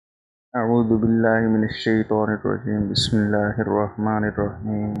أعوذ بالله من الشيطان الرجيم بسم الله الرحمن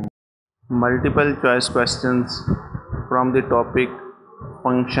الرحيم. Multiple choice questions from the topic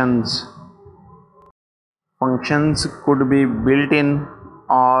functions. Functions could be built-in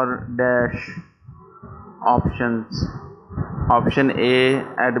or dash. Options: Option A,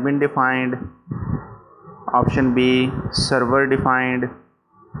 admin defined. Option B, server defined.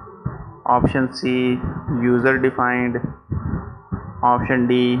 Option C, user defined. Option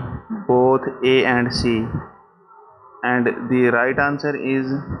D, both A and C. And the right answer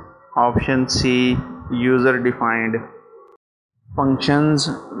is option C, user defined. Functions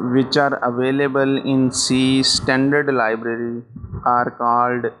which are available in C standard library are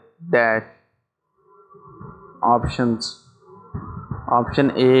called dash. Options: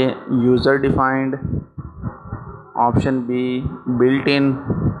 Option A, user defined. Option B, built-in.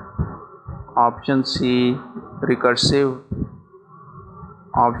 Option C, recursive.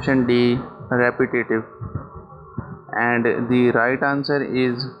 Option D, repetitive. And the right answer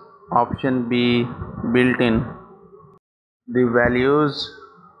is option B, built-in. The values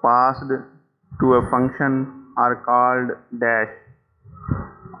passed to a function are called dash.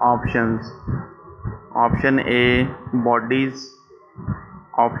 Options: Option A, bodies.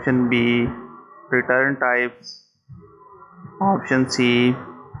 Option B, return types. Option C,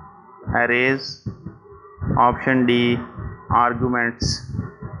 arrays. Option D, arguments.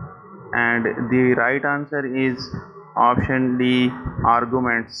 And the right answer is option D,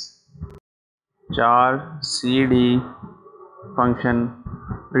 arguments. Char cd function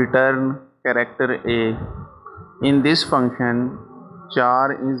return character A. In this function,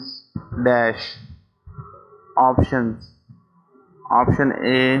 char is dash. Options: Option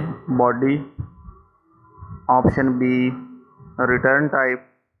A, body. Option B, return type.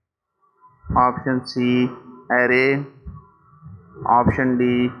 Option C, array. Option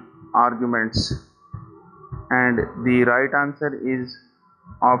D, arguments. And the right answer is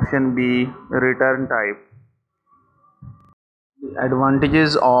option B, return type. The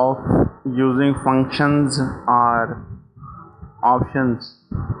advantages of using functions are: options: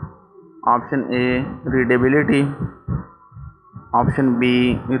 Option A, readability. Option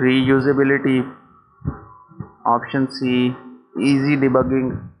B, reusability. Option C, easy debugging.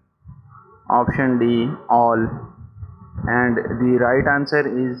 Option D, all. And the right answer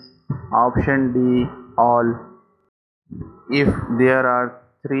is option D, all. If there are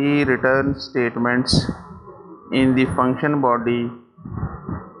three return statements in the function body,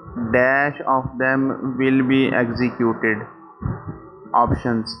 dash of them will be executed.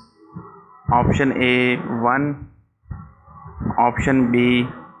 Options: Option A, 1. Option B,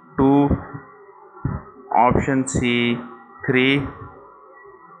 2. Option C, 3.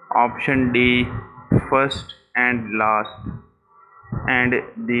 Option D, first and last. And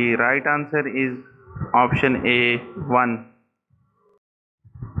the right answer is option A, 1.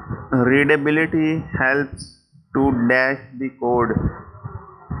 Readability helps to dash the code.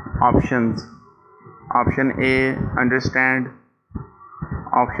 Options: Option A, understand.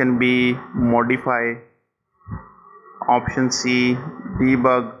 Option B, modify. Option C,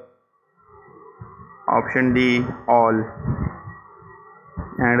 debug. Option D, all.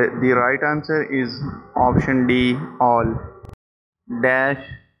 And the right answer is option D, all. Dash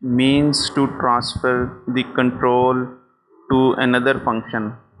means to transfer the control to another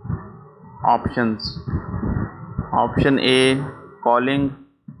function. Options: Option A, calling.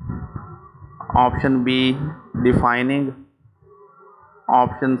 Option B, defining.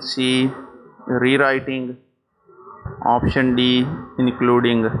 Option C, rewriting. Option D,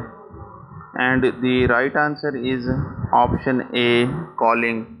 including. And the right answer is option A,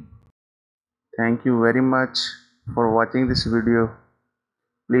 calling. Thank you very much for watching this video.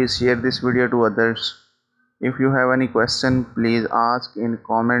 Please share this video to others. If you have any question, please ask in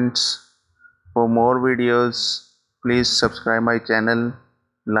comments. For more videos, please subscribe my channel,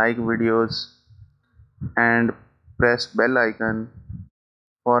 like videos, and press bell icon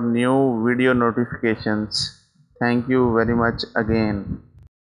for new video notifications. Thank you very much again.